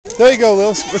There you go, Lil.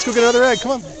 Let's go get another egg.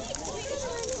 Come on.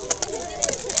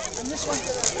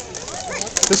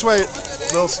 This way,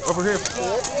 Lil. Over here.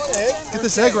 Get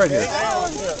this egg right here.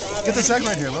 Get this egg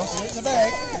right here, Lil.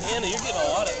 Anna, you're getting a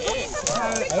lot of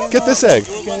eggs. Get this egg.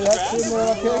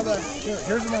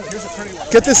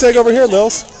 Get this egg over here,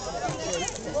 Lils.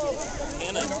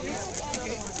 Anna,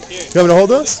 here. You want me to hold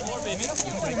this?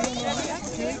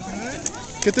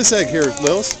 Get this egg here,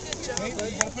 Lils.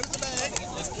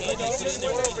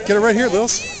 Get it right here,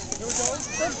 Lils.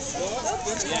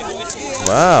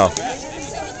 Wow.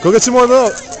 Go get some more, Lil.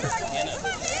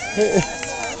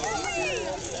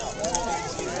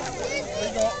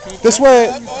 This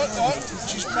way.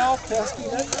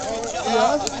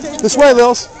 This way,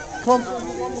 Lils. Come on.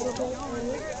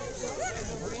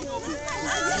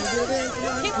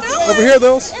 Over here,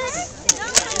 Lils.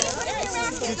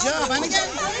 Good job, and again.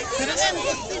 Put it in.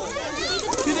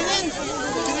 Put it in.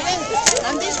 Put it in.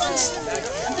 And these ones.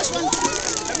 And this one.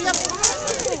 Hurry up.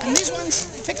 And these ones.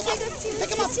 Pick them up. Pick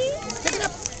them up. Pick it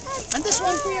up. And this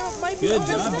one. Good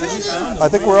job. I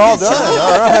think we're all done.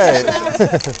 All right.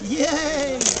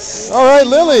 Yay. All right,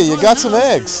 Lily, you got some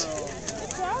eggs.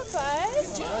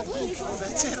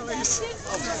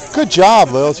 Good job,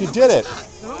 Lils. You did it.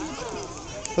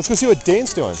 Let's go see what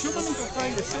Dane's doing.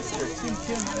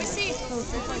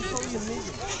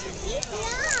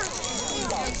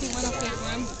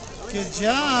 Good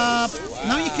job.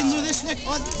 Now you can do this, Nick.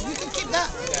 Oh, you can keep that.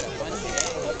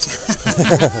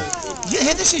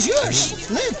 Yeah, this is yours.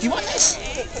 Luke, do you want this?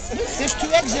 Look, there's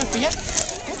 2 eggs there for you.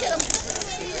 Go get them.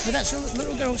 But that's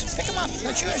little girls. Pick them up.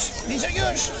 That's yours. These are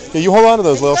yours. Yeah, you hold on to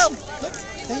those, There you Lils. go. Look,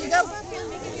 there you go.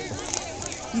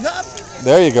 You got them?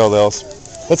 There you go, Lils.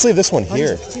 Let's leave this one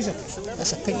here.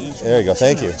 That's a pig. There you go.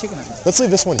 Thank you. Chicken. Let's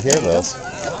leave this one here, Lils.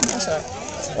 Come on, that's all.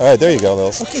 All right, there you go,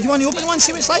 Lils. Okay, do you want to open one,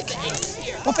 see what it's like?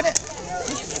 Open it.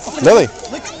 Open Lily. it.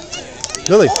 Look.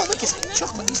 Lily. Oh, look, it's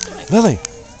chocolate. He's doing it. Lily.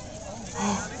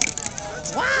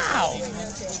 Wow.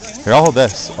 Here, I'll hold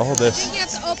this. I'll hold this. You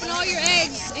have to open all your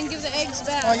eggs and give the eggs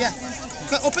back. Oh, yeah.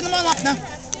 Go, open them all up now.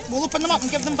 We'll open them up and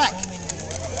give them back.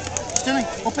 Sterling,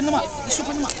 open them up. Let's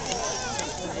open them up.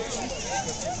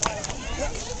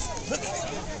 Look.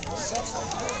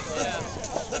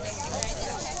 Look.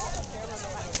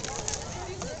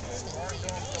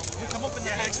 Come open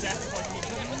their eggs there.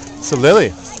 So,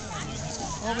 Lily.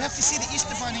 Well, we have to see the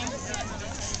Easter Bunny.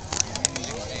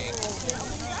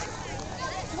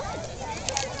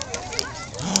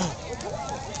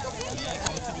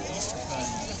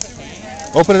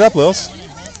 Open it up, Lils.